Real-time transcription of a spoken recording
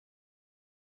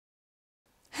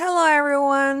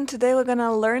everyone, today we're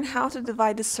gonna learn how to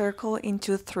divide the circle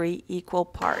into 3 equal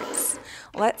parts.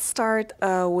 Let's start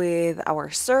with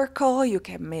our circle. You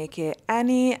can make it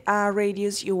any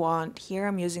radius you want. Here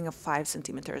I'm using a 5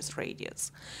 centimeters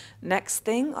radius. Next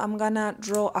thing, I'm gonna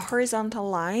draw a horizontal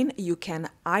line. You can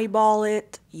eyeball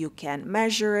it, you can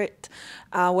measure it,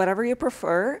 whatever you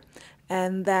prefer.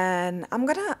 And then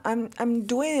I'm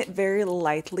doing it very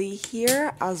lightly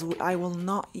here, as I will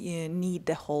not need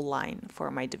the whole line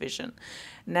for my division.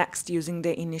 Next, using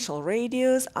the initial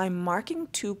radius, I'm marking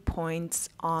 2 points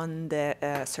on the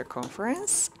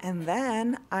circumference, and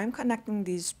then I'm connecting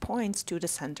these points to the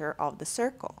center of the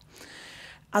circle,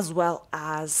 as well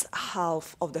as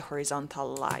half of the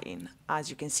horizontal line, as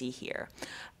you can see here.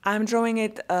 I'm drawing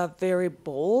it very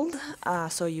bold,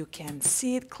 so you can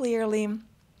see it clearly.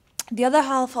 The other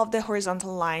half of the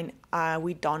horizontal line,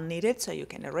 we don't need it, so you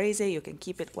can erase it, you can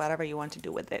keep it, whatever you want to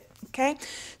do with it, okay?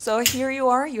 So here you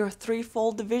are, your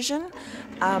threefold division.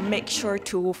 Make sure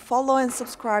to follow and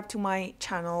subscribe to my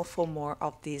channel for more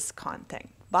of this content.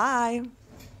 Bye!